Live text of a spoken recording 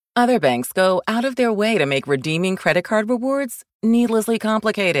Other banks go out of their way to make redeeming credit card rewards needlessly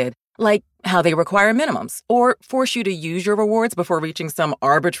complicated, like how they require minimums or force you to use your rewards before reaching some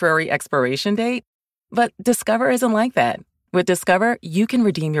arbitrary expiration date. But Discover isn't like that. With Discover, you can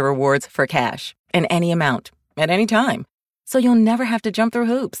redeem your rewards for cash in any amount, at any time. So you'll never have to jump through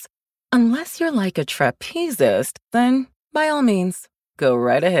hoops. Unless you're like a trapezist, then by all means, go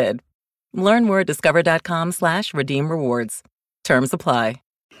right ahead. Learn more at discover.com/redeem rewards. Terms apply.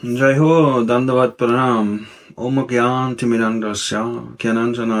 Jai Ho, Dandavat Pranam, Om Gyan Timirandasya,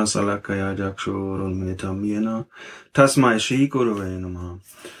 Gyananjana Salakaya Jakshurulmilitam Yena, Tasmai Shri Gurave Namaha.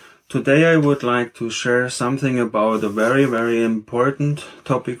 Today I would like to share something about a very, very important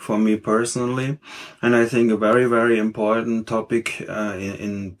topic for me personally, and I think a very, very important topic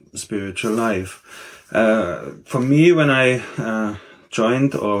in spiritual life. For me, when I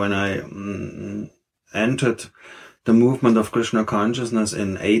joined or when I entered the movement of Krishna consciousness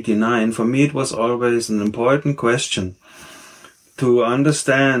in '89, for me it was always an important question to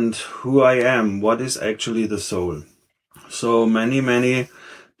understand who I am, what is actually the soul. So many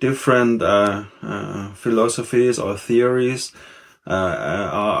different philosophies or theories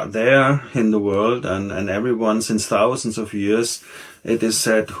are there in the world, and everyone since thousands of years it is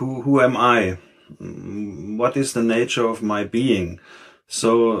said, who am I? What is the nature of my being?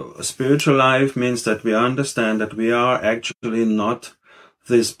 So spiritual life means that we understand that we are actually not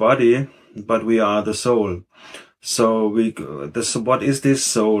this body, but we are the soul. So what is this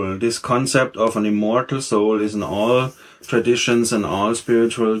soul? This concept of an immortal soul is in all traditions and all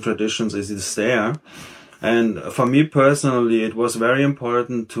spiritual traditions. It is there. And for me personally, it was very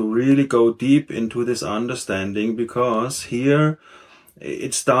important to really go deep into this understanding, because here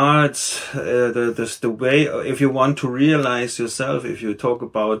it starts the way, if you want to realize yourself, if you talk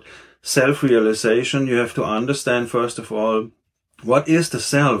about self-realization, you have to understand first of all, what is the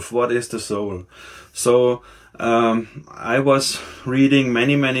self, what is the soul. So I was reading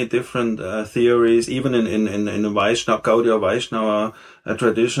many different theories, even in the Vaishnava, Gaudiya Vaishnava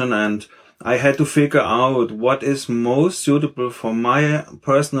tradition, and I had to figure out what is most suitable for my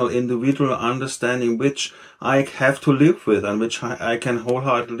personal individual understanding, which I have to live with and which I can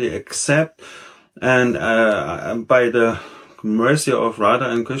wholeheartedly accept. And by the mercy of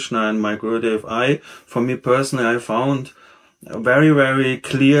Radha and Krishna and my Gurudev, for me personally, I found very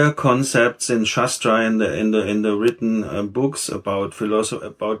clear concepts in Shastra, in the written books about philosophy,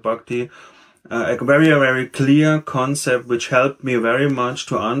 about bhakti. A very clear concept which helped me very much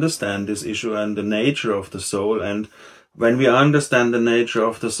to understand this issue and the nature of the soul. And when we understand the nature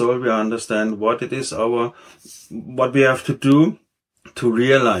of the soul, we understand what it is what we have to do to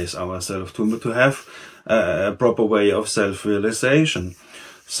realize ourselves, to have a proper way of self-realization.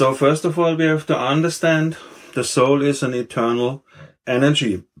 So first of all, we have to understand the soul is an eternal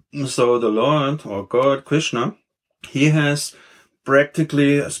energy. So the Lord or God, Krishna, he has,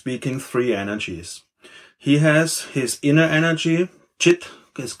 practically speaking, three energies. He has his inner energy, Chit,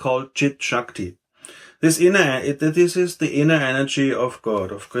 is called Chit Shakti. This is the inner energy of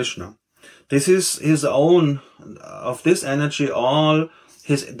God, of Krishna. This is his own, of this energy,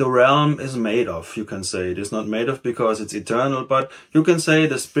 the realm is made of, you can say. It is not made of because it's eternal, but you can say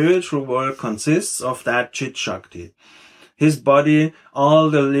the spiritual world consists of that Chit Shakti. His body, all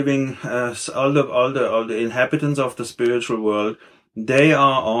the living, all the inhabitants of the spiritual world, they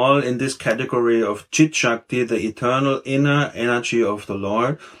are all in this category of Chit Shakti, the eternal inner energy of the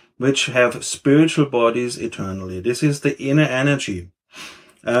Lord, which have spiritual bodies eternally. This is the inner energy.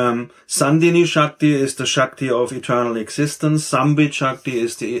 Sandhini Shakti is the Shakti of eternal existence. Sambit Shakti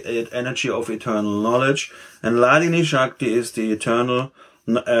is the energy of eternal knowledge. And Hladini Shakti is the eternal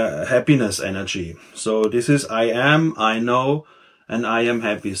happiness energy. So this is I am, I know, and I am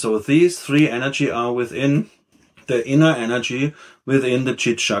happy. So these three energy are within the inner energy, within the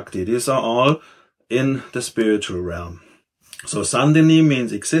Chit Shakti. These are all in the spiritual realm. So Sandhini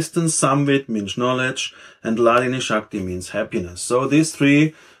means existence, Samvit means knowledge, and Hladini Shakti means happiness. So these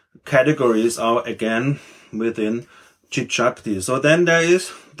three categories are again within Chit Shakti. So then there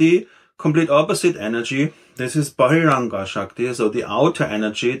is the complete opposite energy. This is Bahiranga Shakti, so the outer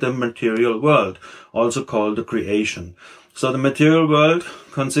energy, the material world, also called the creation. So the material world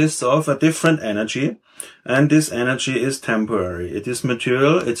consists of a different energy, and this energy is temporary. It is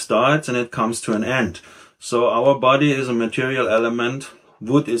material, it starts and it comes to an end. So our body is a material element,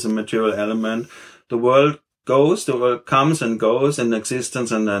 wood is a material element. The world comes and goes in existence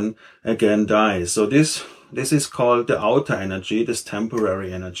and then again dies. So this is called the outer energy, this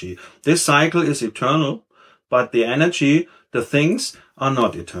temporary energy. This cycle is eternal, but the energy, the things are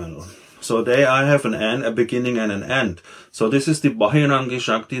not eternal. So they have an end, a beginning and an end. So this is the Bahirangi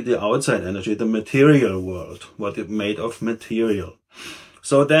Shakti, the outside energy, the material world, what it made of material.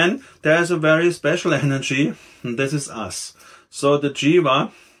 So then there's a very special energy, and this is us. So the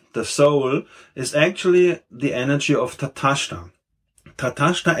Jiva, the soul, is actually the energy of Tatashta.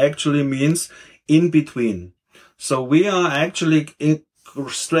 Tatashta actually means in between. So we are actually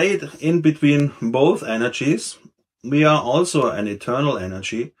straight in between both energies. We are also an eternal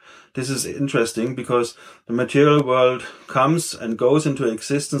energy. This is interesting because the material world comes and goes into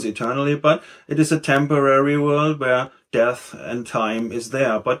existence eternally, but it is a temporary world where death and time is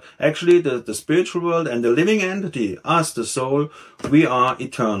there. But actually the spiritual world and the living entity, us, the soul, we are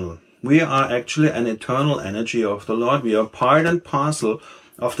eternal. We are actually an eternal energy of the Lord. We are part and parcel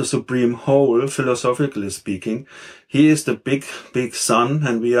of the supreme whole, philosophically speaking. He is the big sun,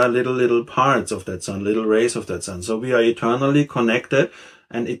 and we are little parts of that sun, little rays of that sun. So we are eternally connected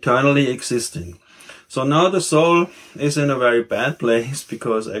and eternally existing. So now the soul is in a very bad place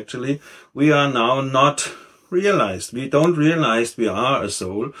because actually we are now not realized. We don't realize we are a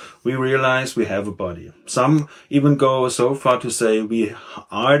soul. We realize we have a body. Some even go so far to say we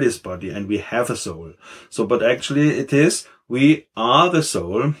are this body and we have a soul. So, but actually it is, we are the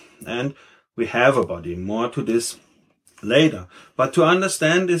soul and we have a body. More to this later. But to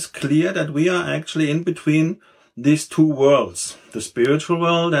understand is clear that we are actually in between these two worlds, the spiritual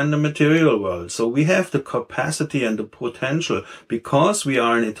world and the material world. So we have the capacity and the potential, because we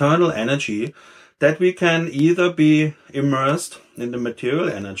are an eternal energy, that we can either be immersed in the material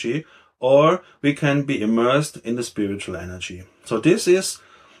energy or we can be immersed in the spiritual energy. So this is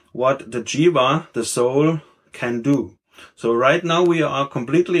what the Jiva, the soul, can do. So right now we are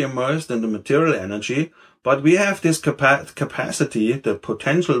completely immersed in the material energy, but we have this capacity, the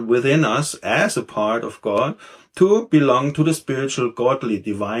potential within us as a part of God to belong to the spiritual, godly,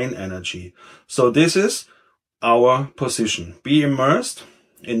 divine energy. So this is our position. Be immersed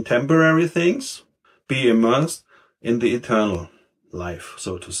in temporary things, be immersed in the eternal life,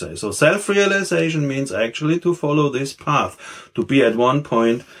 so to say. So self-realization means actually to follow this path, to be at one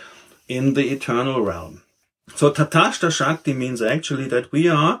point in the eternal realm. So Tatashta Shakti means actually that we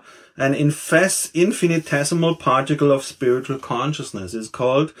are an infinitesimal particle of spiritual consciousness. It's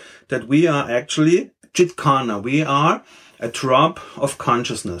called that we are actually Chitkana. We are a drop of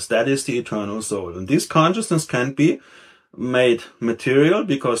consciousness. That is the eternal soul. And this consciousness can be made material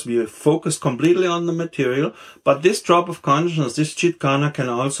because we focus completely on the material. But this drop of consciousness, this Chitkana, can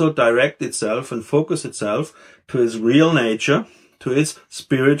also direct itself and focus itself to its real nature, to its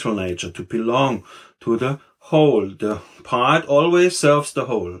spiritual nature, to belong to the whole. The part always serves the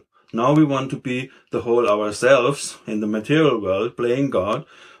whole. Now we want to be the whole ourselves in the material world, playing God.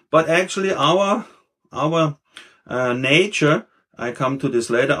 But actually our nature, I come to this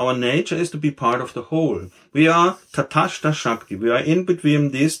later, our nature is to be part of the whole. We are Tatashta Shakti. We are in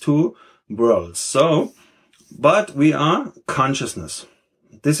between these two worlds. So, but we are consciousness.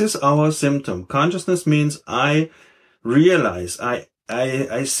 This is our symptom. Consciousness means I realize, I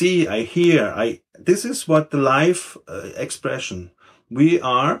see, I hear, this is what the life expression. We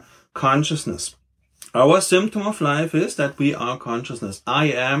are consciousness. Our symptom of life is that we are consciousness. I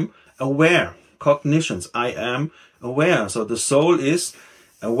am aware. Cognitions. I am aware. So the soul is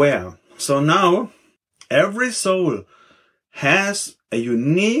aware. So now every soul has a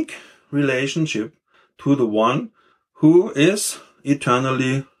unique relationship to the one who is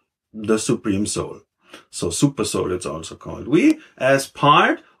eternally the supreme soul. So super soul it's also called. We as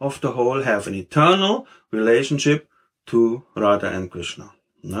part of the whole have an eternal relationship to Radha and Krishna.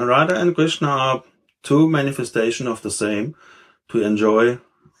 Now Radha and Krishna are two manifestations of the same, to enjoy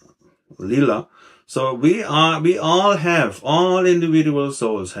Lila. So all individual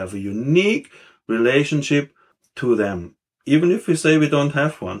souls have a unique relationship to them. Even if we say we don't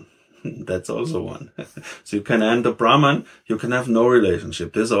have one, that's also one. So you can enter Brahman, you can have no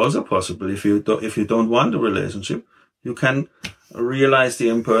relationship. This is also possible. If you don't want a relationship, you can realize the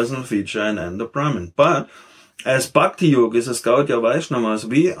impersonal feature and enter Brahman. But as Bhakti Yogis, as Gaudiya Vaishnavas,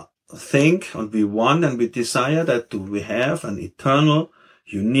 we think and we want and we desire that we have an eternal,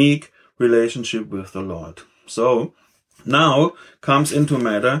 unique relationship with the Lord. So now comes into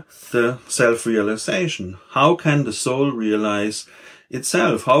matter the self-realization. How can the soul realize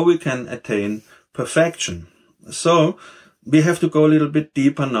itself? How we can attain perfection? So we have to go a little bit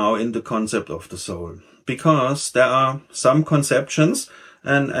deeper now in the concept of the soul, because there are some conceptions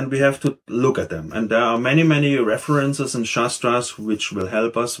and we have to look at them. And there are many references in Shastras which will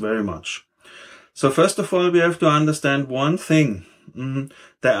help us very much. So first of all, we have to understand one thing.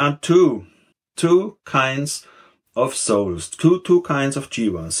 There are two kinds of souls, two kinds of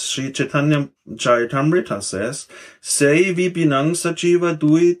jivas. Sri Chaitanya Charitamrita says, Sei vibinang sajiva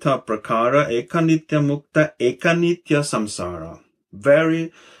duita prakara ekanitya mukta ekanitya samsara.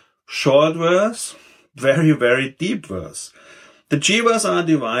 Very short verse, very, very deep verse. The jivas are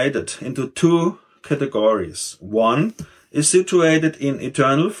divided into two categories. One is situated in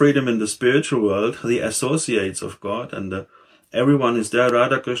eternal freedom in the spiritual world, the associates of God, and everyone is there,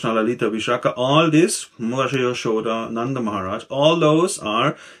 Radha, Krishna, Lalita, Vishaka, all this, Maharaja Yashoda, Nanda Maharaj, all those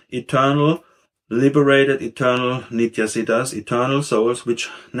are eternal, liberated, eternal Nityasiddhas, eternal souls, which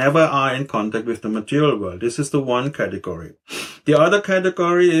never are in contact with the material world. This is the one category. The other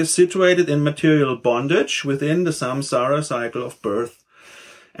category is situated in material bondage within the samsara cycle of birth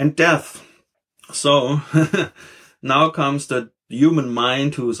and death. So, now comes the human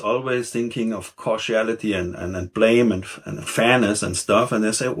mind who is always thinking of causality and blame and fairness and stuff. And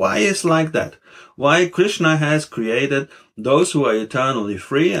they say, why is like that? Why Krishna has created those who are eternally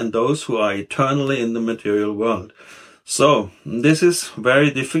free and those who are eternally in the material world. So this is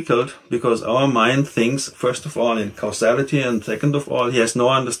very difficult because our mind thinks, first of all, in causality, and second of all, he has no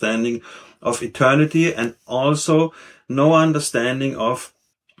understanding of eternity and also no understanding of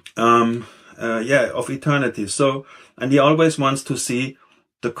eternity. So, and he always wants to see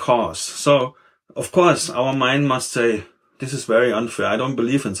the cause. So, of course, our mind must say, this is very unfair. I don't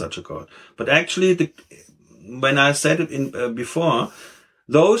believe in such a God. But actually, when I said it before,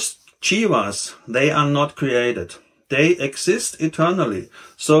 those jivas, they are not created. They exist eternally.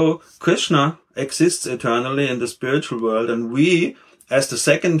 So, Krishna exists eternally in the spiritual world. And we, as the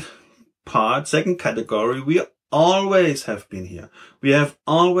second category, we always have been here. We have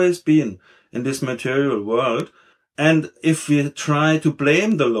always been in this material world. And if we try to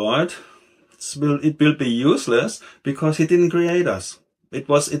blame the Lord, it will be useless because he didn't create us. It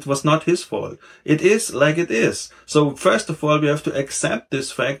was not his fault. It is like it is. So first of all, we have to accept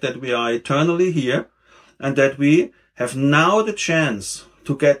this fact that we are eternally here and that we have now the chance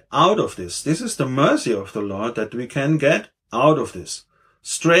to get out of this. This is the mercy of the Lord that we can get out of this.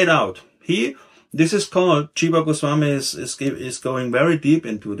 Straight out. This is called, Jiva Goswami is going very deep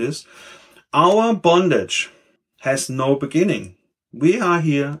into this. Our bondage has no beginning. We are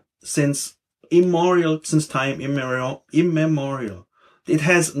here since time immemorial. It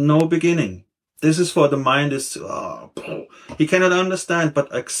has no beginning. This is for the mind he cannot understand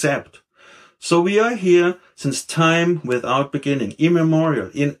but accept. So we are here since time without beginning,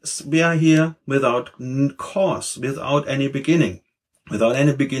 immemorial. We are here without cause, without any beginning. Without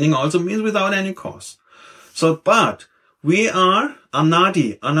any beginning also means without any cause. So, but we are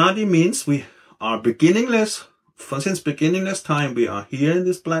anadi. Anadi means we are beginningless. Since beginningless time, we are here in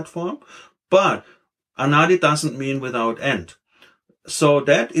this platform, but anadi doesn't mean without end. So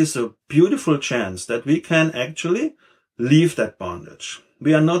that is a beautiful chance that we can actually leave that bondage.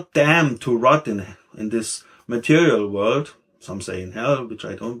 We are not damned to rot in this material world. Some say in hell, which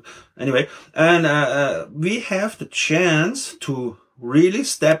I don't. Anyway, and we have the chance to really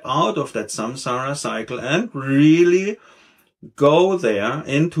step out of that samsara cycle and really go there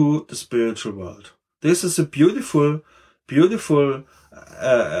into the spiritual world. This is a beautiful, beautiful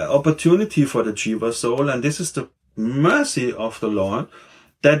opportunity for the Jiva soul, and this is the mercy of the Lord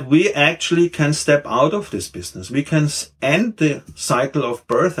that we actually can step out of this business. We can end the cycle of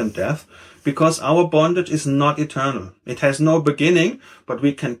birth and death because our bondage is not eternal. It has no beginning, but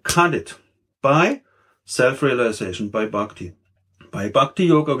we can cut it by self-realization, by bhakti. By bhakti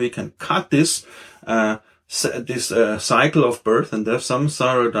yoga, we can cut this cycle of birth and death,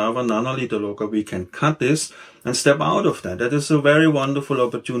 samsara dava nanalita loka. We can cut this and step out of that. That is a very wonderful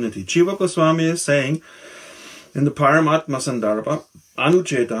opportunity. Jiva Goswami is saying in the Paramatma Sandarbha,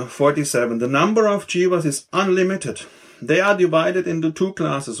 Anucheta 47, the number of jivas is unlimited. They are divided into two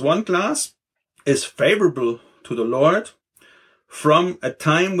classes. One class is favorable to the Lord from a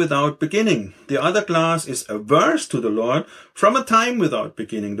time without beginning. The other class is averse to the Lord from a time without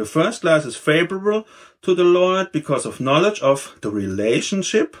beginning. The first class is favorable to the Lord because of knowledge of the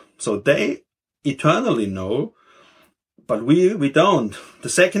relationship. So they eternally know, but we don't. The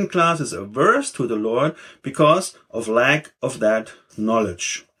second class is averse to the Lord because of lack of that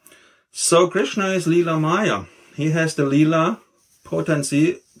knowledge. So Krishna is Leela Maya. He has the Leela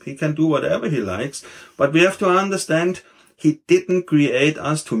potency. He can do whatever he likes, but we have to understand he didn't create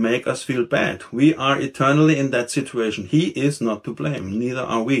us to make us feel bad. We are eternally in that situation. He is not to blame. Neither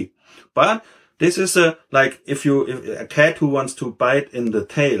are we. But this is like if a cat who wants to bite in the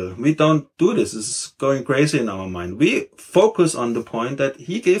tail. We don't do this. This is going crazy in our mind. We focus on the point that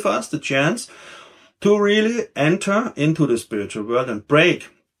he gave us the chance to really enter into the spiritual world and break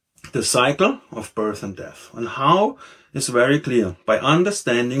the cycle of birth and death. And how is very clear, by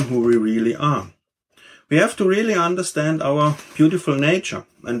understanding who we really are. We have to really understand our beautiful nature.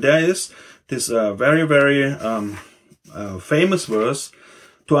 And there is this very, very famous verse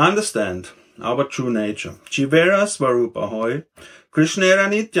to understand our true nature. Jivera Svarupa Hoy, Krishnera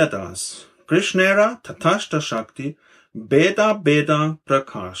Nityadas, Krishnera Tatashta Shakti, Beda Beda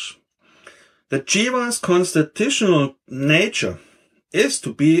Prakash. The Jiva's constitutional nature is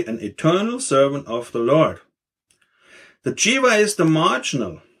to be an eternal servant of the Lord. The Jiva is the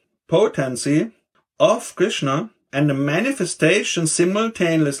marginal potency of Krishna and the manifestation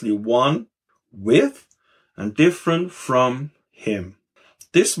simultaneously one with and different from him.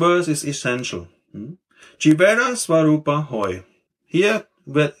 This verse is essential. Jivera Svarupa Hoy. Here,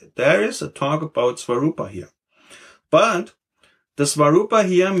 there is a talk about Svarupa here. But the Svarupa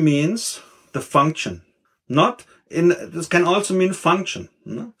here means the function. This can also mean function.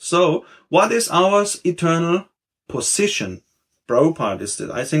 So, what is our eternal position?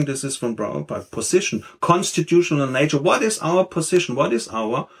 Prabhupada, I think this is from Prabhupada. Position, constitutional nature. What is our position? What is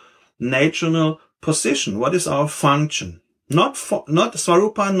our natural position? What is our function? Not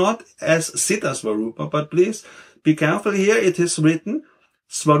Svarupa, not as Siddha Svarupa, but please be careful here. It is written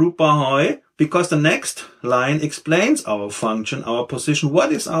Svarupa Hoy, because the next line explains our function, our position.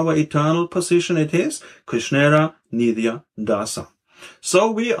 What is our eternal position? It is Krishnera Nidya Dasa. So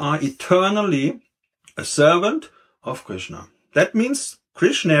we are eternally a servant of Krishna. That means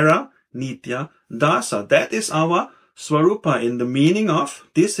Krishnera Nitya Dasa. That is our Svarupa in the meaning of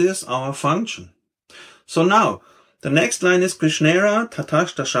this is our function. So now, the next line is Krishnera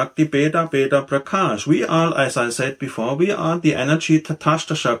Tatashta Shakti Beda Beda Prakash. We are, as I said before, we are the energy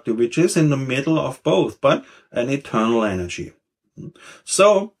Tatashta Shakti, which is in the middle of both, but an eternal energy.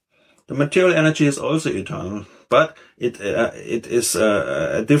 So, the material energy is also eternal, but it is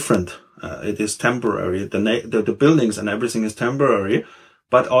different. It is temporary. The buildings and everything is temporary,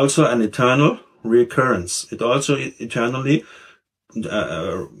 but also an eternal recurrence. It also eternally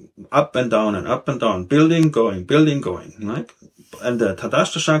up and down, building, going, right? And the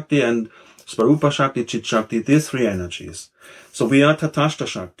Tatashta Shakti and Svarupa Shakti, Chit Shakti, these three energies. So we are Tatashta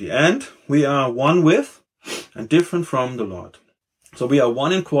Shakti, and we are one with and different from the Lord. So we are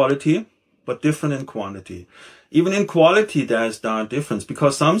one in quality, but different in quantity. Even in quality, there is a difference,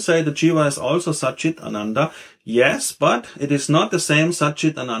 because some say the Jiva is also Satchit Ananda. Yes, but it is not the same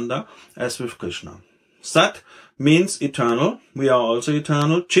Satchit Ananda as with Krishna. Sat means eternal. We are also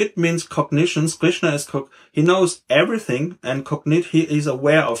eternal. Chit means cognitions. Krishna is he knows everything, and he is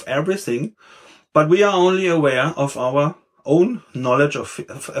aware of everything, but we are only aware of our own knowledge of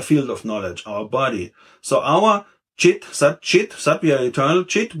a field of knowledge, our body. So our Chit, Sat, we are eternal.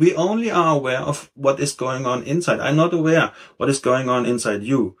 Chit, we only are aware of what is going on inside. I'm not aware what is going on inside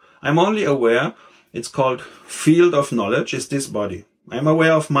you. I'm only aware, it's called field of knowledge, is this body. I'm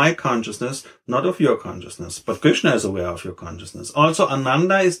aware of my consciousness, not of your consciousness. But Krishna is aware of your consciousness. Also,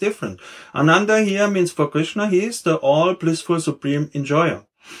 Ananda is different. Ananda here means for Krishna, he is the all blissful supreme enjoyer.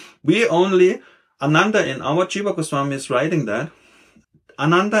 Ananda in our Jiva Goswami is writing that,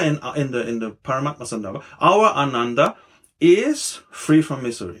 Ananda in the Paramatma Sandarbha, our Ananda is free from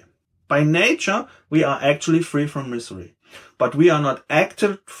misery. By nature, we are actually free from misery. But we are not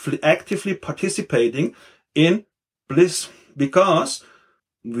actively participating in bliss, because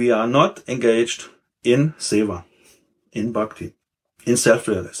we are not engaged in seva, in bhakti, in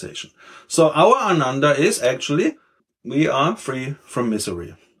self-realization. So our Ananda is actually, we are free from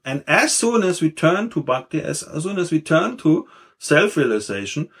misery. And as soon as we turn to bhakti, as soon as we turn to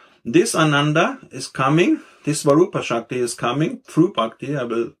self-realization, this Ananda is coming, this Svarupa Shakti is coming through bhakti, I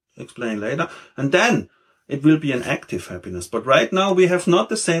will explain later, and then it will be an active happiness. But right now we have not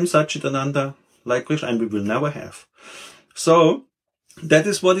the same Satchitananda like Krishna, and we will never have. So, that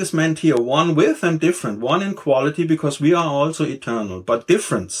is what is meant here. One with and different. One in quality, because we are also eternal. But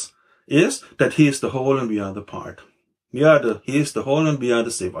difference is that he is the whole and we are the part. He is the whole and we are the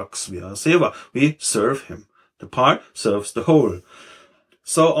sevaks. We are seva. We serve him. The part serves the whole.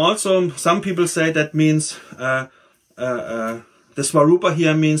 So also, some people say that means, the Svarupa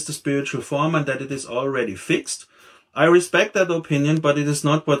here means the spiritual form, and that it is already fixed. I respect that opinion, but it is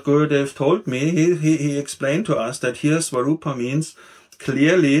not what Gurudev told me. He explained to us that here Svarupa means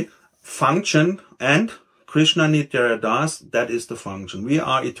clearly function, and Krishna Nitya Das, that is the function. We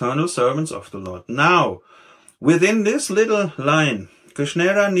are eternal servants of the Lord. Now, within this little line,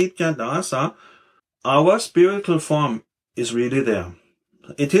 Krishnera Nitya Dasa, our spiritual form is really there.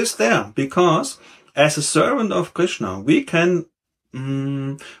 It is there because as a servant of Krishna, we can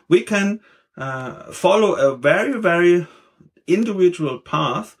follow a very, very individual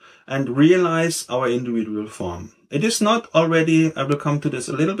path and realize our individual form. It is not already, I will come to this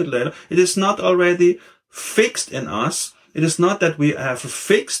a little bit later, it is not already fixed in us. It is not that we have a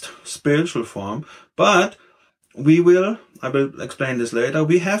fixed spiritual form, but I will explain this later,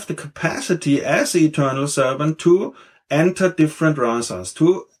 we have the capacity as the eternal servant to enter different rasas,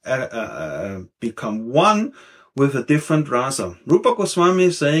 to become one with a different rasa. Rupa Goswami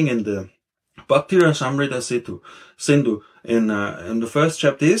is saying in the Bhakti Rasamrita Sindhu, in the first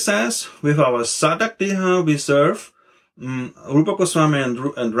chapter, he says, with our Sadak Deha we serve Rupa Goswami and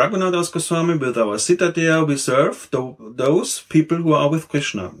Raghunath Das Goswami. With our Sita Deha we serve those people who are with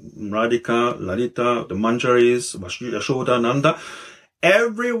Krishna, Radhika, Lalita, the Manjaris, Yashoda, Nanda,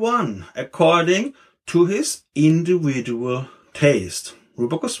 everyone according to his individual taste.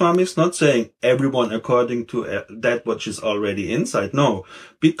 Rupa Goswami is not saying everyone according to that which is already inside. No,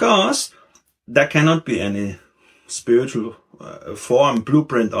 because there cannot be any spiritual form,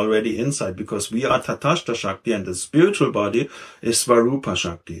 blueprint already inside, because we are Tatashta Shakti and the spiritual body is Svarupa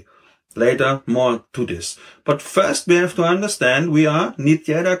Shakti. Later, more to this. But first we have to understand we are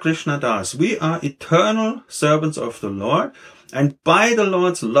Nityada Krishna Das. We are eternal servants of the Lord, and by the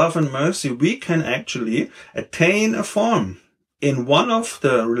Lord's love and mercy we can actually attain a form. In one of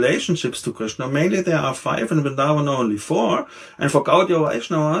the relationships to Krishna, mainly there are 5, in Vrindavan only 4, and for Gaudiya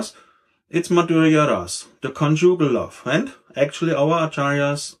Vaishnavas, it's Madhurya Ras, the conjugal love. And actually our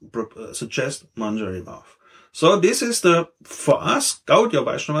acharyas suggest Manjari Bhav. So this is for us, Gaudiya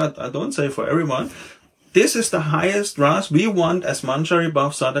Vaishnava, I don't say for everyone, this is the highest ras we want as Manjari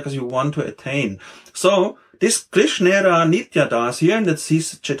Bhav sadhakas, you want to attain. So this Krishnera Nitya Das here in the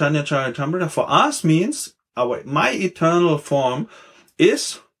Chaitanya Charitamrita for us means my eternal form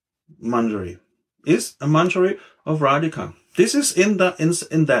is Manjari, is a Manjari of Radhika. This is in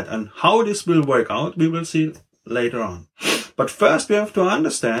that, and how this will work out, we will see later on. But first we have to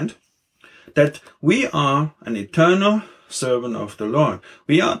understand that we are an eternal servant of the Lord.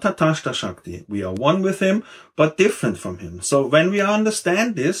 We are Tatashta Shakti. We are one with Him, but different from Him. So when we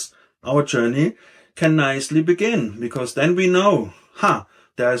understand this, our journey can nicely begin, because then we know,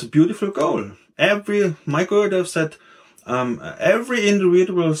 there's a beautiful goal. My Gurudev said, every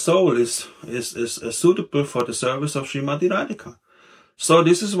individual soul is suitable for the service of Srimati Radhika. So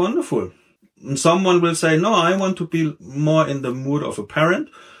this is wonderful. And someone will say, no, I want to be more in the mood of a parent.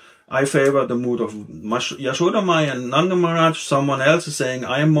 I favor the mood of Yashoda Maya and Nanda Maharaj. Someone else is saying,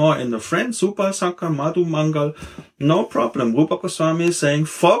 I am more in the friend, Supasaka, Madhu Mangal. No problem. Rupa Goswami is saying,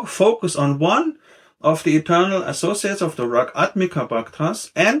 focus on one of the eternal associates of the Ragatmika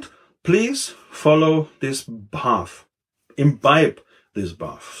Bhaktas, and please follow this path. Imbibe this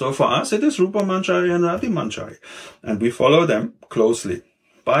path. So for us, it is Rupa Manjari and Radhi Manjari. And we follow them closely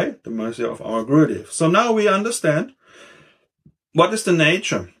by the mercy of our Gurudev. So now we understand what is the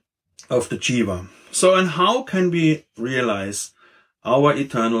nature of the Jiva. So, and how can we realize our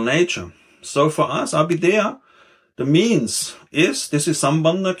eternal nature? So for us, Abhideya, the means is, this is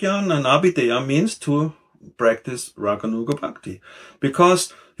Sambandha Gyan, and Abhideya means to practice Raganuga Bhakti.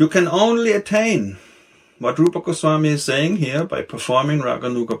 Because you can only attain what Rupa Goswami is saying here by performing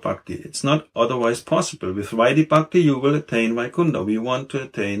Raganuga Bhakti. It's not otherwise possible. With Vaidhi Bhakti, you will attain Vaikunta. We want to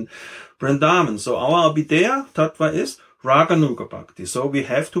attain Vrindavan. So our Abhideya Tattva is Raganuga Bhakti. So we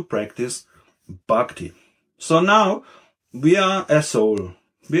have to practice Bhakti. So now we are a soul.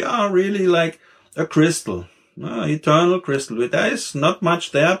 We are really like a crystal, eternal crystal. There is not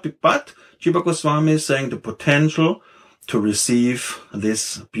much there, but Jiva Goswami is saying the potential to receive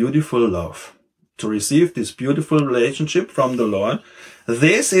this beautiful love, to receive this beautiful relationship from the Lord.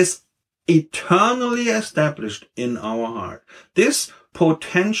 This is eternally established in our heart. This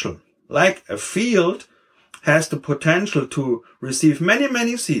potential, like a field, has the potential to receive many,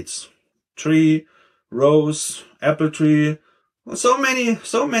 many seeds. Tree, rose, apple tree, so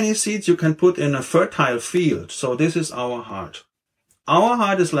many seeds you can put in a fertile field. So this is our heart. Our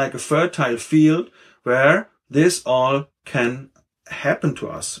heart is like a fertile field where this all can happen to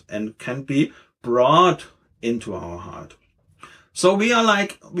us and can be brought into our heart. So we are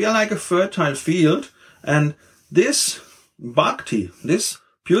like a fertile field, and this bhakti, this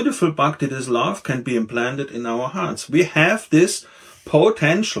beautiful bhakti, this love can be implanted in our hearts. We have this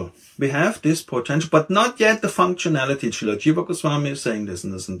potential. We have this potential, but not yet the functionality. Srila Jiva Goswami is saying this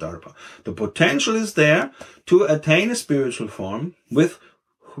in the Sandarbha. The potential is there to attain a spiritual form with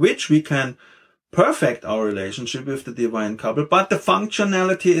which we can perfect our relationship with the divine couple, but the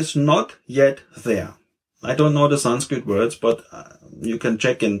functionality is not yet there. I don't know the Sanskrit words, but you can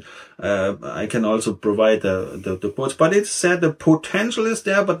check in. I can also provide the quotes. But it said the potential is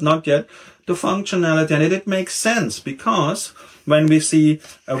there, but not yet the functionality. And it makes sense, because when we see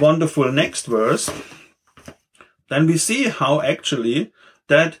a wonderful next verse, then we see how actually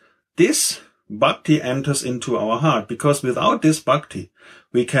that this bhakti enters into our heart. Because without this bhakti,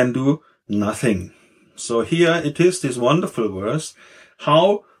 we can do nothing. So here it is, this wonderful verse,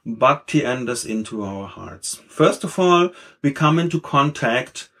 how bhakti enters into our hearts. First of all, we come into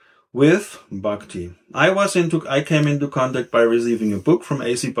contact with bhakti. I came into contact by receiving a book from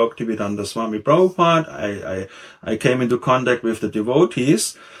A.C. Bhaktivedanta Swami Prabhupada. I came into contact with the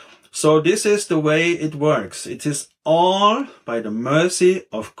devotees. So this is the way it works. It is all by the mercy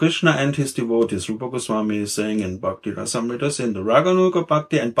of Krishna and his devotees. Rupa Goswami is saying in Bhakti Rasamrita Sindhu, the Raganuga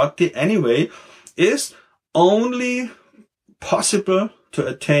Bhakti, and Bhakti anyway is only possible to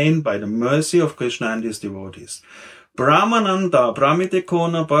attain by the mercy of Krishna and his devotees. Brahmananda Brahmite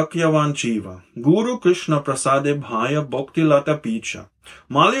Kona Bhakyavan Jiva Guru Krishna Prasade Bhaya Bhakti Lata Bicha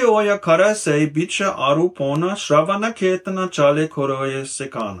Malioya Karase Bicha Arupona Shravana Ketana Chale Koroye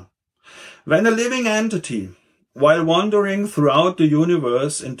Sekana. When a living entity, while wandering throughout the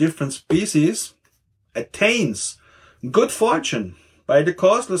universe in different species, attains good fortune by the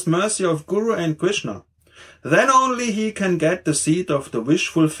causeless mercy of Guru and Krishna, then only he can get the seed of the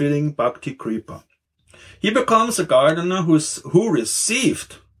wish-fulfilling Bhakti Kripa. He becomes a gardener who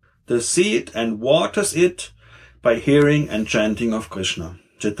received the seed and waters it by hearing and chanting of Krishna.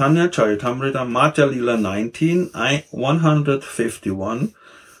 Chaitanya Charitamrita Madhya Lila 19, 151,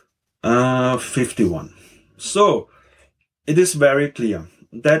 51. So, it is very clear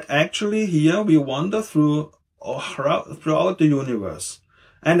that actually here we wander throughout the universe.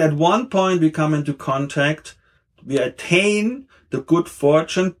 And at one point we come into contact, we attain the good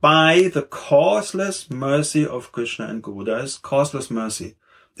fortune by the causeless mercy of Krishna and Guru. There is causeless mercy.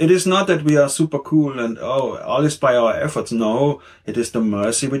 It is not that we are super cool and, all is by our efforts. No, it is the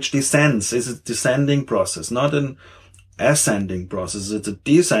mercy which descends. It's a descending process, not an ascending process. It's a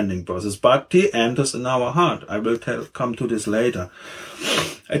descending process. Bhakti enters in our heart. I will come to this later.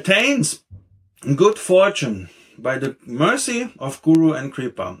 Attains good fortune by the mercy of Guru and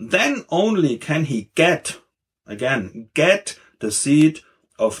Kripa. Then only can he get the seed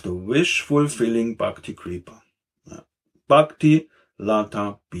of the wish-fulfilling Bhakti Kripa. Bhakti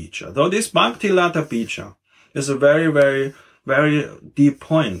Lata Bicha. Though this Bhakti Lata Bicha is a very, very, very deep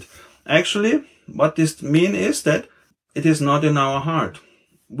point. Actually, what this means is that it is not in our heart.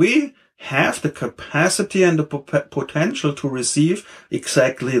 We have the capacity and the potential to receive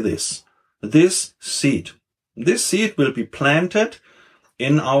exactly this seed. This seed will be planted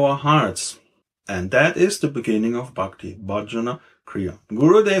in our hearts. And that is the beginning of Bhakti, Bhajana Kriya.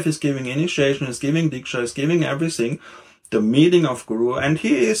 Gurudev is giving initiation, is giving Diksha, is giving everything, the meeting of Guru, and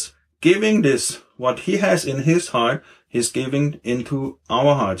he is giving this, what he has in his heart, he's giving into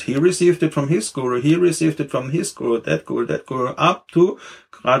our heart. He received it from his Guru, he received it from his Guru, that Guru, up to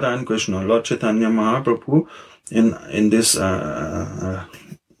Radha and Krishna, Lord Chaitanya Mahaprabhu, in this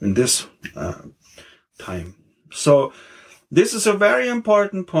time. So, this is a very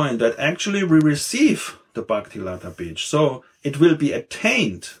important point, that actually we receive the Bhakti Lata Bij. So it will be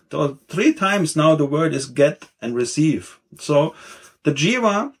attained. 3 times now the word is get and receive. So the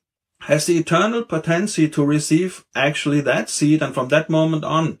Jiva has the eternal potency to receive actually that seed, and from that moment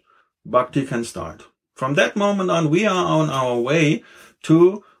on, Bhakti can start. From that moment on, we are on our way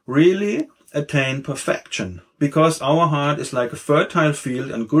to really attain perfection, because our heart is like a fertile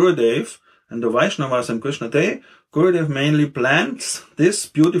field, and Gurudev and the Vaishnavas and Krishna, Gurudev mainly plants this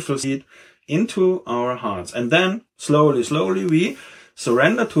beautiful seed into our hearts. And then slowly we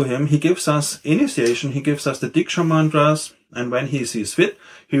surrender to him. He gives us initiation. He gives us the Diksha mantras. And when he sees fit,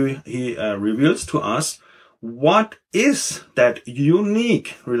 he reveals to us what is that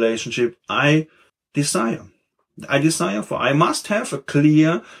unique relationship I desire. I must have a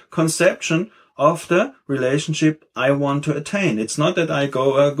clear conception of the relationship I want to attain. It's not that I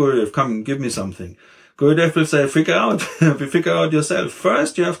go, Gurudev, come, give me something. Gurudev will say, figure out yourself.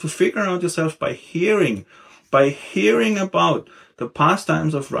 First, you have to figure out yourself by hearing about the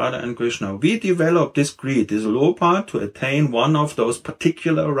pastimes of Radha and Krishna. We develop this greed, this lopa, to attain one of those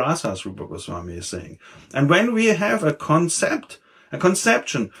particular rasas, Rupa Goswami is saying. And when we have a conception,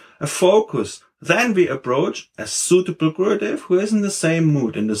 a focus, then we approach a suitable Gurudev who is in the same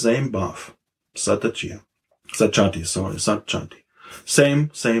mood, in the same bhav. Sachati. Same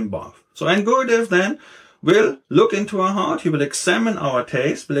bhav. So, and Gurudev then will look into our heart, he will examine our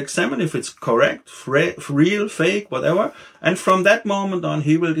taste, will examine if it's correct, real, fake, whatever, and from that moment on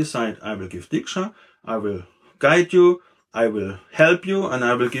he will decide, I will give Diksha, I will guide you, I will help you, and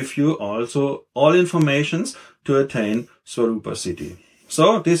I will give you also all informations to attain Swarupa Siddhi.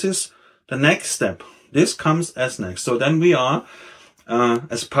 So this is the next step. This comes as next. So then we are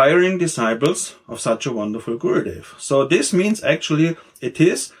aspiring disciples of such a wonderful Gurudev. So this means actually it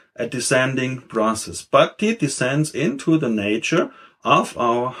is a descending process. Bhakti descends into the nature of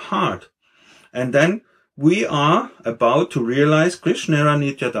our heart. And then we are about to realize Krishnera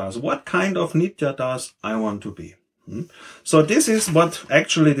Nityadas. What kind of Nityadas I want to be. So this is what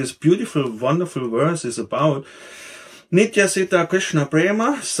actually this beautiful, wonderful verse is about. Nitya Sita Krishna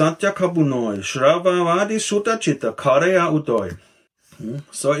Prema Satya Kabunoi Shravavadi Sutta Chitta Karya Udoy.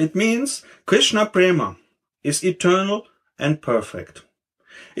 So it means Krishna Prema is eternal and perfect.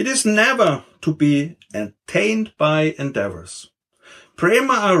 It is never to be attained by endeavors.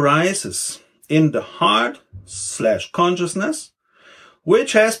 Prema arises in the heart/consciousness,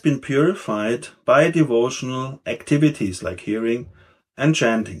 which has been purified by devotional activities like hearing and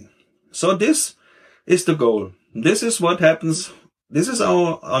chanting. So this is the goal. This is what happens. This is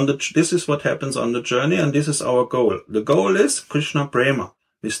what happens on the journey, and this is our goal. The goal is Krishna Prema.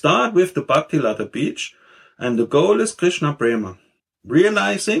 We start with the Bhakti Lata Beach, and the goal is Krishna Prema.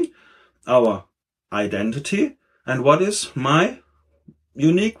 Realizing our identity and what is my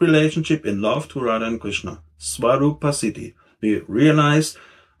unique relationship in love to Radha and Krishna. Swarupa Siddhi. We realize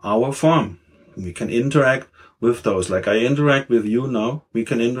our form. We can interact with those. Like I interact with you now, we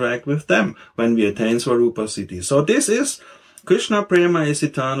can interact with them when we attain Swarupa Siddhi. So this is Krishna Prema is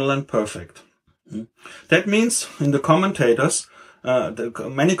eternal and perfect. That means in the commentators, there's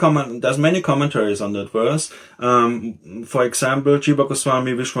many commentaries on that verse. For example, Jiva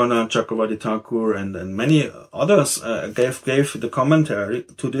Goswami, Vishwanath Chakravarti Thakur, and many others gave the commentary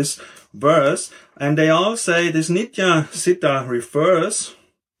to this verse, and they all say this Nitya Siddha refers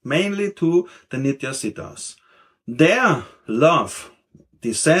mainly to the Nitya Siddhas. Their love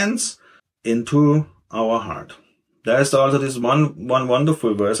descends into our heart. There's also this one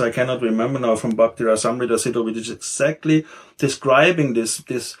wonderful verse, I cannot remember now, from Bhakti Rasamrita Sindhu, which is exactly describing this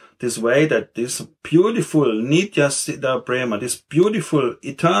way that this beautiful Nitya Siddha Prema, this beautiful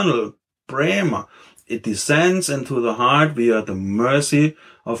eternal Prema, it descends into the heart via the mercy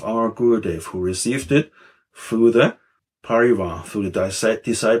of our Gurudev, who received it through the Parivar, through the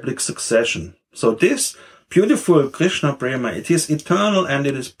disciplic succession. So this beautiful Krishna Prema, it is eternal and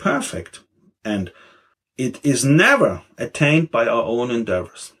it is perfect. And it is never attained by our own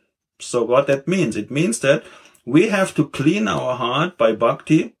endeavors. So what that means? It means that we have to clean our heart by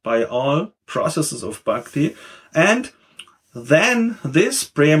bhakti, by all processes of bhakti, and then this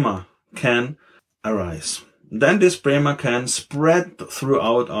prema can arise. Then this prema can spread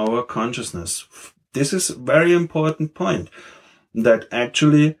throughout our consciousness. This is a very important point, that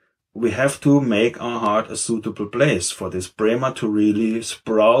actually we have to make our heart a suitable place for this prema to really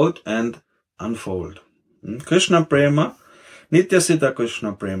sprout and unfold. Krishna Prema, Nitya Siddha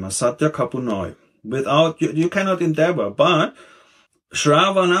Krishna Prema, Satya Kapunoi. Without, you cannot endeavor, but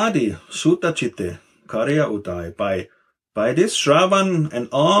Shravanadi, Sutta Chitte, Karya Utai, by this Shravan and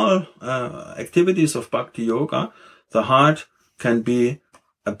all activities of Bhakti Yoga, the heart can be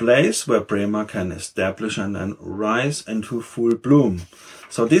a place where Prema can establish and rise into full bloom.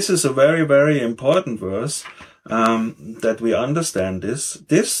 So this is a very, very important verse, that we understand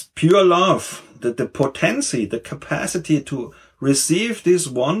this pure love, the potency, the capacity to receive this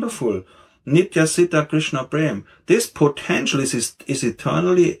wonderful Nitya Siddha Krishna Prem. This potential is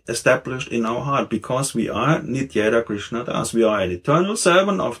eternally established in our heart because we are Nityada Krishna Das. We are an eternal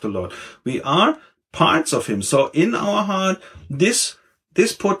servant of the Lord. We are parts of Him. So in our heart, this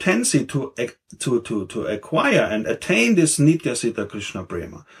potency to acquire and attain this Nitya Siddha Krishna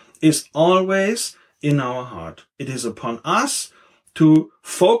Prema is always in our heart. It is upon us to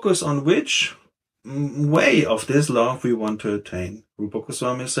focus on which way of this love we want to attain. Rupa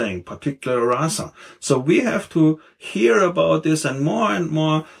Goswami is saying, particular rasa. So we have to hear about this and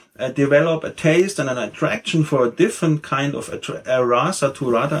more develop a taste and an attraction for a different kind of a rasa to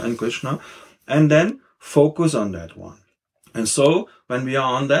Radha and Krishna, and then focus on that one. And so when we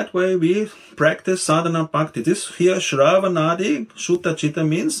are on that way, we practice sadhana bhakti. This here, Shravanadi, Sutta Chitta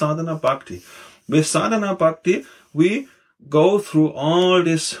means sadhana bhakti. With sadhana bhakti, we go through all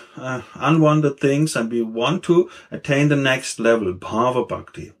these unwanted things, and we want to attain the next level, Bhava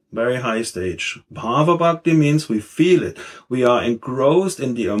Bhakti, very high stage. Bhava Bhakti means we feel it. We are engrossed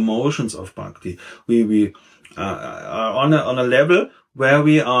in the emotions of Bhakti. We are on a level where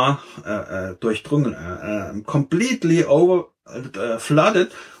we are durchdrungen, completely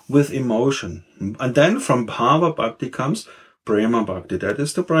flooded with emotion. And then from Bhava Bhakti comes Prema Bhakti. That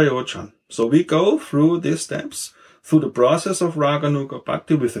is the Prayojan. So we go through these steps, through the process of Raganuga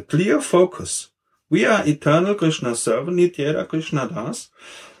Bhakti with a clear focus. We are eternal Krishna's servant, Nityera Krishna Das.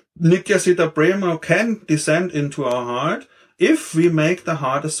 Nityasita Prema can descend into our heart if we make the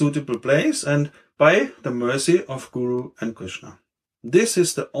heart a suitable place and by the mercy of Guru and Krishna. This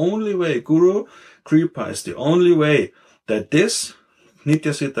is the only way. Guru Kripa is the only way that this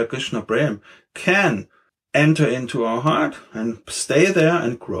Nityasita Krishna Prem can enter into our heart and stay there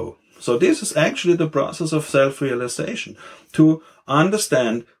and grow. So this is actually the process of self-realization, to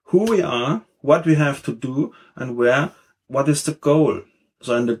understand who we are, what we have to do, and what is the goal.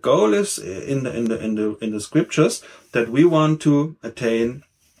 So, and the goal is in the scriptures that we want to attain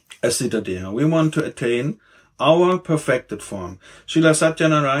a Siddha Deha. We want to attain our perfected form. Srila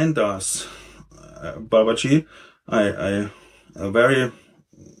Satyanarayan Das, Babaji, a very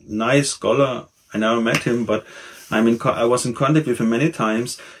nice scholar. I never met him, but I was in contact with him many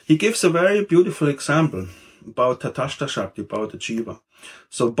times. He gives a very beautiful example about Tatashta Shakti, about the Jiva.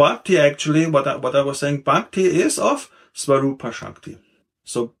 So Bhakti actually, what I was saying, Bhakti is of Svarupa Shakti.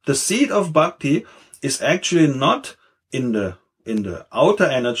 So the seed of Bhakti is actually not in the outer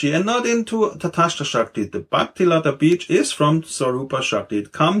energy and not into Tatashta Shakti. The Bhakti Lata Beach is from Svarupa Shakti.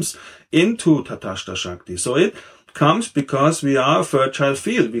 It comes into Tatashta Shakti. So it comes because we are a fertile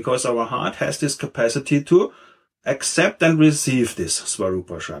field, because our heart has this capacity to accept and receive this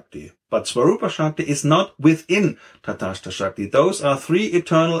Svarupa Shakti. But Svarupa Shakti is not within Tatashta Shakti. Those are three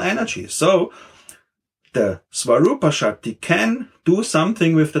eternal energies. So the Svarupa Shakti can do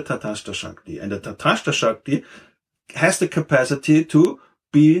something with the Tatashta Shakti, and the Tatashta Shakti has the capacity to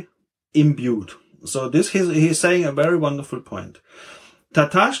be imbued. So he's saying a very wonderful point.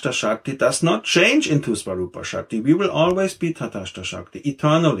 Tatashta Shakti does not change into Svarupa Shakti. We will always be Tatashta Shakti,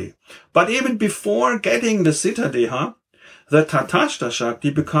 eternally. But even before getting the Siddha Deha, the Tatashta Shakti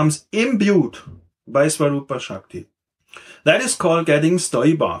becomes imbued by Svarupa Shakti. That is called getting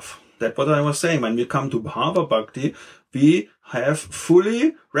Stoi Bhav. That's what I was saying. When we come to Bhava Bhakti, we have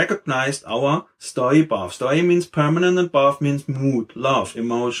fully recognized our Stoi Bhav. Stoi means permanent and Bhav means mood, love,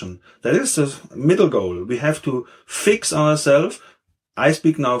 emotion. That is the middle goal. We have to fix ourselves. I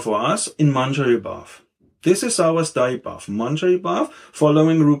speak now for us in Manjari Bhav. This is our Stoi Bhav. Manjari Bhav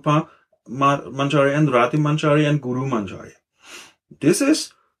following Rupa Manjari and Rati Manjari and Guru Manjari. This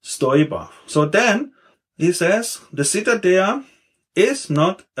is Stoi Bhav. So then he says the Siddha Deha is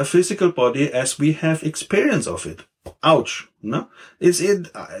not a physical body as we have experience of it. Ouch. No? This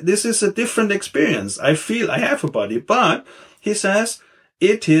is a different experience. I feel I have a body, but he says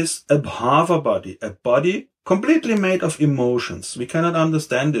it is a bhava body, a body completely made of emotions. We cannot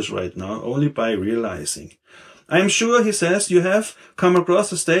understand this right now, only by realizing. I'm sure, he says, you have come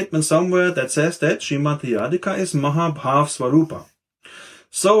across a statement somewhere that says that Srimati Radhika is Mahabhav Swarupa.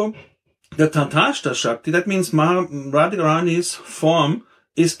 So, the Tatashta Shakti, that means Radharani's form,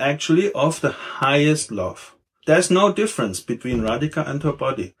 is actually of the highest love. There's no difference between Radhika and her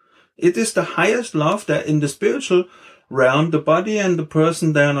body. It is the highest love that in the spiritual realm, the body and the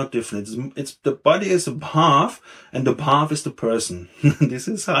person, they are not different. It's the body is a bhav and the bhav is the person. This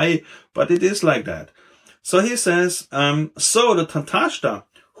is high, but it is like that. So he says, so the Tatashta,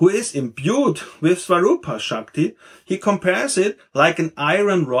 who is imbued with Svarupa Shakti, he compares it like an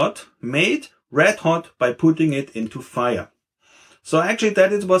iron rod made red hot by putting it into fire. So actually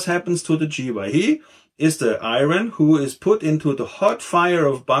that is what happens to the Jiva. He is the iron who is put into the hot fire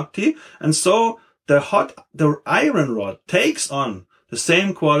of bhakti, and so the iron rod takes on the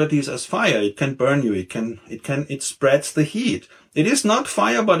same qualities as fire. It can burn you. It spreads the heat. It is not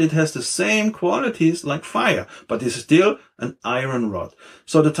fire, but it has the same qualities like fire, but it's still an iron rod.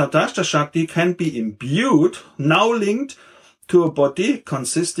 So the Tatashta Shakti can be imbued, now linked to a body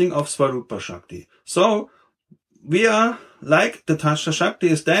consisting of Svarupa Shakti. So we are like the Tatashta Shakti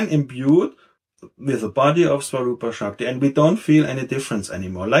is then imbued with the body of Svarupa Shakti, and we don't feel any difference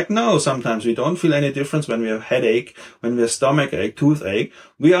anymore. Like now, sometimes we don't feel any difference when we have headache, when we have stomach ache, toothache.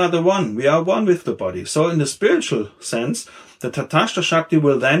 We are the one. We are one with the body. So in the spiritual sense, the Tatashta Shakti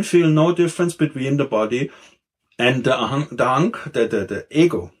will then feel no difference between the body and the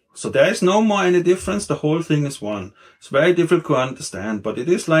ego. So there is no more any difference. The whole thing is one. It's very difficult to understand, but it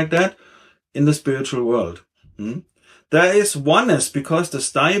is like that in the spiritual world. There is oneness because the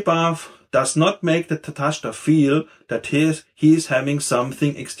Stoi Bhav does not make the Tatashta feel that he is having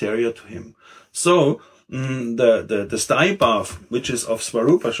something exterior to him. So the Stoi Bhav, which is of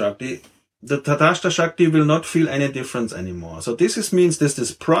Svarupa Shakti, the Tatashta Shakti will not feel any difference anymore. So this means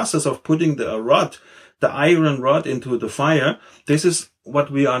this process of putting the iron rod into the fire. This is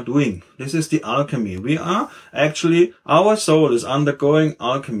what we are doing. This is the alchemy. We are actually, our soul is undergoing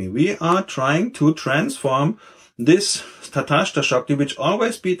alchemy. We are trying to transform this Tatastha Shakti, which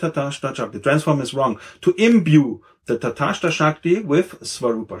always be Tatastha Shakti. Transform is wrong. To imbue the Tatastha Shakti with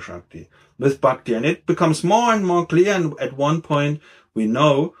Svarupa Shakti, with Bhakti. And it becomes more and more clear. And at one point, we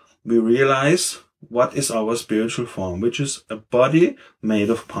realize what is our spiritual form, which is a body made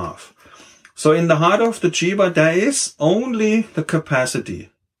of path. So in the heart of the Jiva, there is only the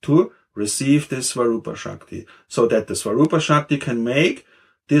capacity to receive this Svarupa Shakti, so that the Svarupa Shakti can make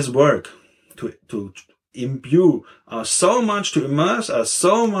this work to imbue us so much, to immerse us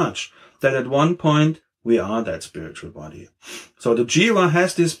so much, that at one point we are that spiritual body. So the Jiva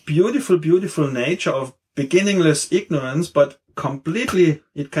has this beautiful, beautiful nature of beginningless ignorance, but completely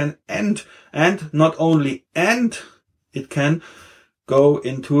it can end, and not only end, it can go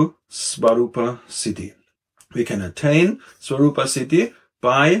into Svarupa Siddhi. We can attain Svarupa Siddhi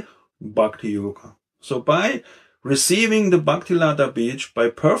by Bhakti Yoga. So by receiving the Bhaktilata Bij, by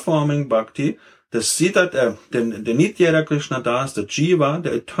performing Bhakti, the Nityara Krishna Das, the Jiva,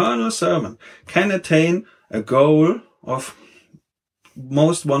 the eternal servant, can attain a goal of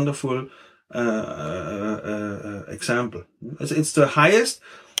most wonderful example. It's the highest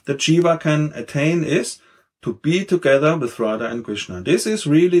the Jiva can attain is to be together with Radha and Krishna. This is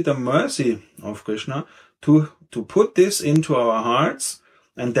really the mercy of Krishna to put this into our hearts,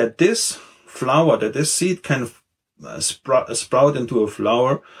 and that this flower, that this seed can sprout into a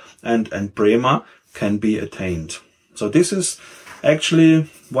flower, and prema can be attained. So this is actually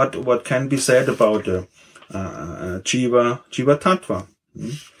what can be said about the Jiva Tattva.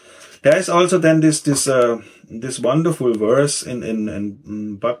 There is also then this wonderful verse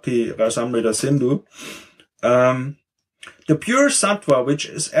in Bhakti Rasamrita Sindhu. The pure sattva, which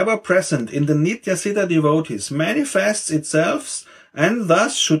is ever present in the Nitya Siddha devotees, manifests itself and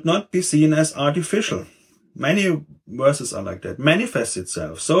thus should not be seen as artificial. Many verses are like that. Manifests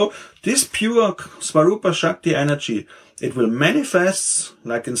itself. So this pure Svarupa Shakti energy, it will manifest,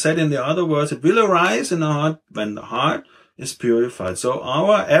 like it said in the other verse, it will arise in the heart when the heart is purified. So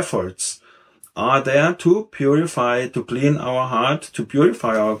our efforts are there to purify, to clean our heart, to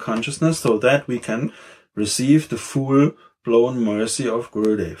purify our consciousness, so that we can receive the full-blown mercy of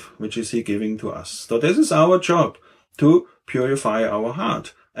Gurudev, which is he giving to us. So this is our job, to purify our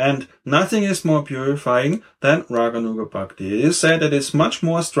heart. And nothing is more purifying than Raganuga Bhakti. It is said that it's much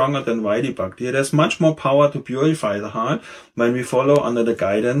more stronger than Vaidhi Bhakti. It has much more power to purify the heart when we follow under the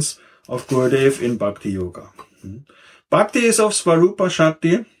guidance of Gurudev in Bhakti Yoga. Bhakti is of Svarupa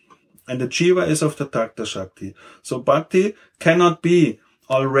Shakti, and the Jiva is of the Tattva Shakti. So Bhakti cannot be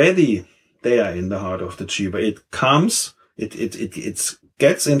already there in the heart of the Jiva. It comes, it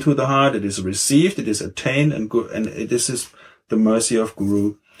gets into the heart, it is received, it is attained, and this is the mercy of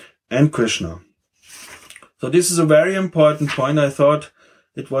Guru and Krishna. So this is a very important point. I thought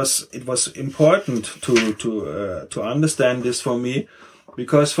it was important to understand this for me,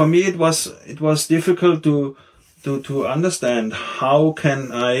 because for me it was difficult to understand how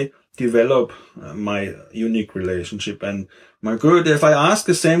can I develop my unique relationship. And my Gurudev, I asked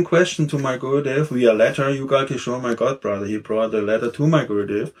the same question to my Gurudev via letter. Yugal Kishore, my god brother, he brought a letter to my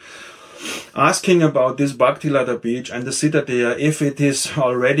Gurudev, asking about this Bhaktilata Bij and the Siddhadeha, if it is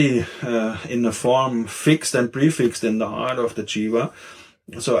already in a form fixed and prefixed in the heart of the Jiva.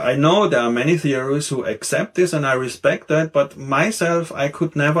 So I know there are many theorists who accept this, and I respect that, but myself, I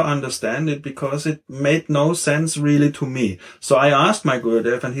could never understand it because it made no sense really to me. So I asked my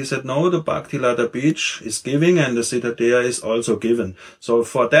Gurudev, and he said, no, the Bhaktilata Bij is giving and the Siddhadeha is also given. So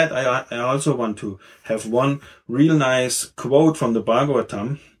for that, I also want to have one real nice quote from the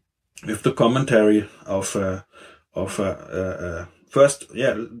Bhagavatam with the commentary of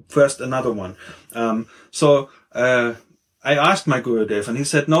first another one. I asked my Gurudev, and he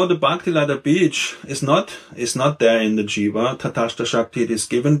said, no, the Bhaktilata Bij is not there in the Jiva, Tatastha Shakti. It is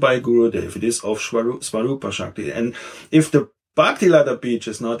given by Gurudev. It is of Svarupa Shakti. And if the Bhaktilata Bij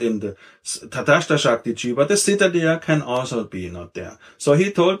is not in the Tatastha Shakti Jiva, the Siddhadeha can also be not there. So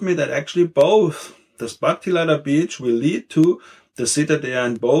he told me that actually both the Bhaktilata Bij will lead to the Siddhadeha,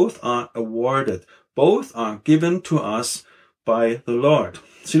 and both are awarded. Both are given to us by the Lord.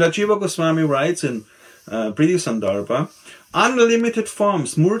 Srila Jiva Goswami writes in Priti Sandarbha, unlimited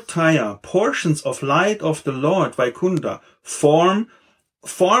forms, Murtaya, portions of light of the Lord, Vaikunta,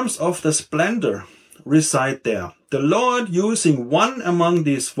 forms of the splendor reside there. The Lord, using one among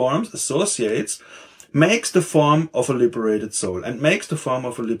these forms, associates, makes the form of a liberated soul, and makes the form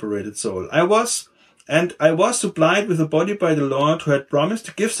of a liberated soul. I was And I was supplied with a body by the Lord who had promised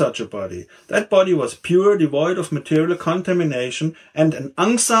to give such a body. That body was pure, devoid of material contamination, and an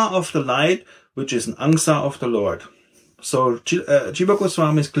angsa of the light, which is an angsa of the Lord. So Jiva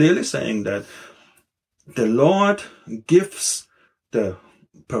Goswami is clearly saying that the Lord gives the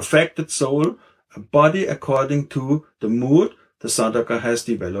perfected soul a body according to the mood the sadhaka has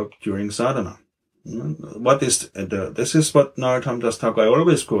developed during sadhana. This is what Narottam Das Thakur, I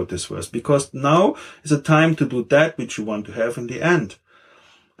always quote this verse, because now is a time to do that which you want to have in the end.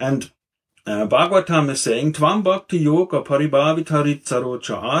 And Bhagavatam is saying, Tvam bhakti yoga paribhavitarit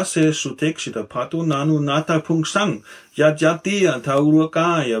sarocha ase sutekshita patu nanu nata pungsang yajatiya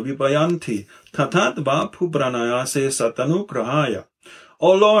taurakaya vibayanti tatat vapu pranayase satanugrahaya.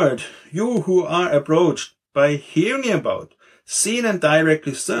 O Lord, you who are approached by hearing about, seen and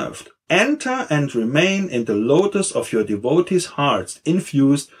directly served, enter and remain in the lotus of your devotees' hearts,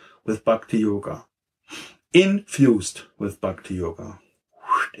 infused with bhakti yoga. Infused with bhakti yoga.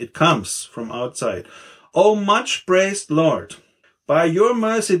 It comes from outside. O much praised Lord, by your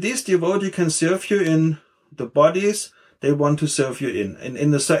mercy, this devotee can serve you in the bodies they want to serve you in.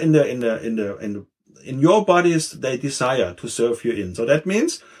 In your bodies they desire to serve you in. So that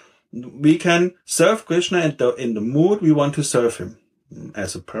means we can serve Krishna in the mood we want to serve him,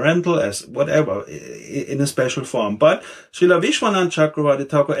 as a parental, as whatever, in a special form. But Srila Vishwanath Chakravarti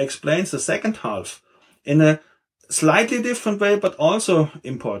Thakur explains the second half in a slightly different way, but also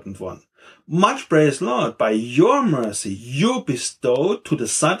important one. Much praise Lord, by your mercy you bestowed to the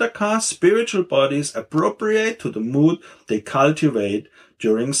sadhaka spiritual bodies appropriate to the mood they cultivate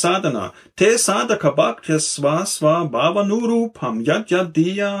during sadhana. Te sadhaka bhaktya sva sva bhavanurupam yad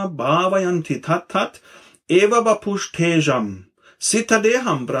yadiya bhavayanti tat tat eva vapushtejam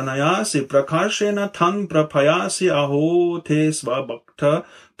sitadeham pranayasi prakashena tan prapayasi aho te sva bhakta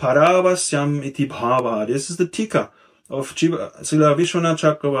paravasyam iti bhava. This is the tika of Srila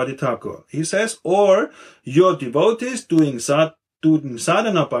Vishwanath Chakravarti Thakur. He says, or your devotees doing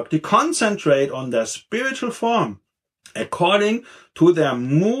sadhana bhakti concentrate on their spiritual form according to their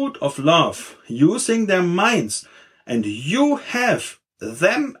mood of love, using their minds, and you have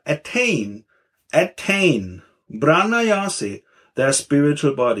them attain pranayasi, their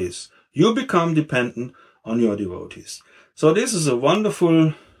spiritual bodies. You become dependent on your devotees. So this is a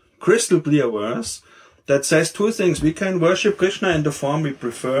wonderful, crystal clear verse that says two things. We can worship Krishna in the form we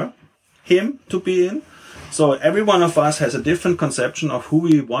prefer him to be in. So every one of us has a different conception of who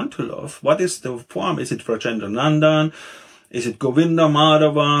we want to love. What is the form? Is it Brajendra Nandan? Is it Govinda,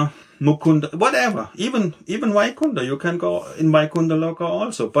 Madhava, Mukunda? Whatever. Even Vaikunda. You can go in Vaikunda Loka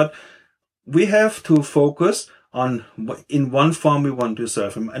also. But we have to focus on in one form we want to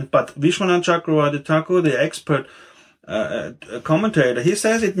serve him. But Vishwanath Chakravarti Thakur, the expert commentator, he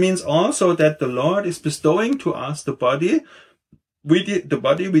says it means also that the Lord is bestowing to us the body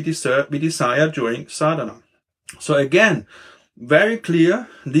we desire during sadhana. So again, very clear,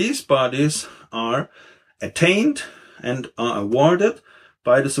 these bodies are attained and are awarded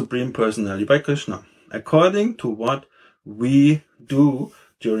by the Supreme Personality, by Krishna, according to what we do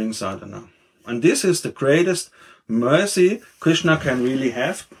during sadhana. And this is the greatest mercy Krishna can really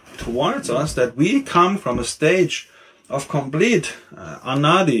have towards us, that we come from a stage of complete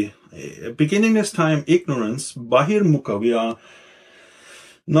anadi, beginningless time, ignorance, bahirmukha. We are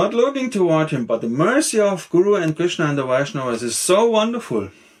not looking toward him, but the mercy of Guru and Krishna and the Vaishnavas is so wonderful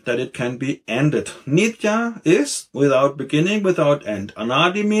that it can be ended. Nitya is without beginning, without end.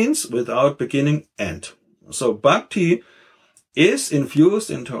 Anadi means without beginning, end. So bhakti is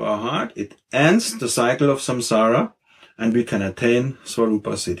infused into our heart. It ends the cycle of samsara, and we can attain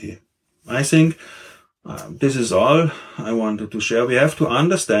Swarupa Siddhi. I think this is all I wanted to share. We have to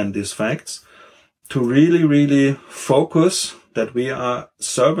understand these facts to really, really focus that we are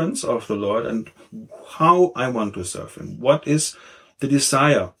servants of the Lord and how I want to serve him. What is the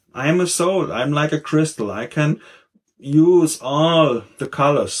desire? I am a soul. I'm like a crystal. I can use all the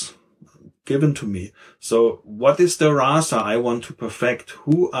colors given to me. So what is the rasa I want to perfect?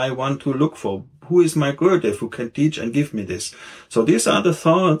 Who I want to look for? Who is my Gurudev who can teach and give me this? So these are the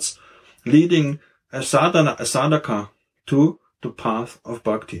thoughts leading a sadhaka to the path of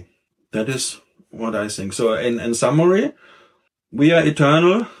bhakti. That is what I think. So in summary, we are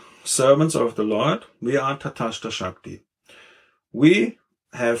eternal servants of the Lord. We are Tatastha Shakti. We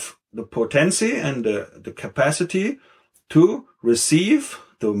have the potency and the capacity to receive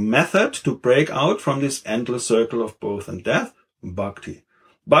the method to break out from this endless circle of birth and death, bhakti.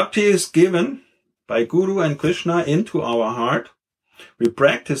 Bhakti is given by Guru and Krishna into our heart. We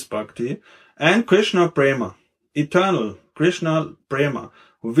practice bhakti, and Krishna prema, eternal Krishna prema,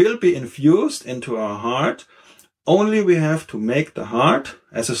 will be infused into our heart. Only we have to make the heart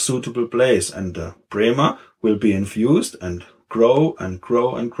as a suitable place, and the prema will be infused and grow and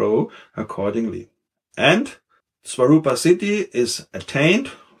grow and grow accordingly. And Svarupa Siddhi is attained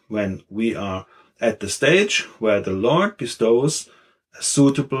when we are at the stage where the Lord bestows a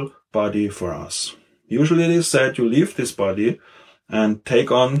suitable body for us. Usually it is said you leave this body and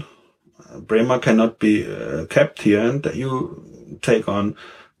take on, prema cannot be kept here, and you take on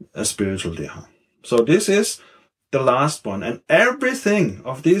a spiritual deha. So this is the last one, and everything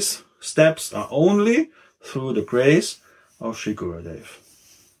of these steps are only through the grace of Sri Gurudev.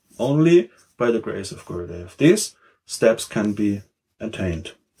 Only by the grace of Gurudev. These steps can be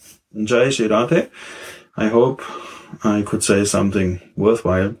attained. Jai Shri Radhe. I hope I could say something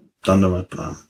worthwhile. Dandavat Pranam.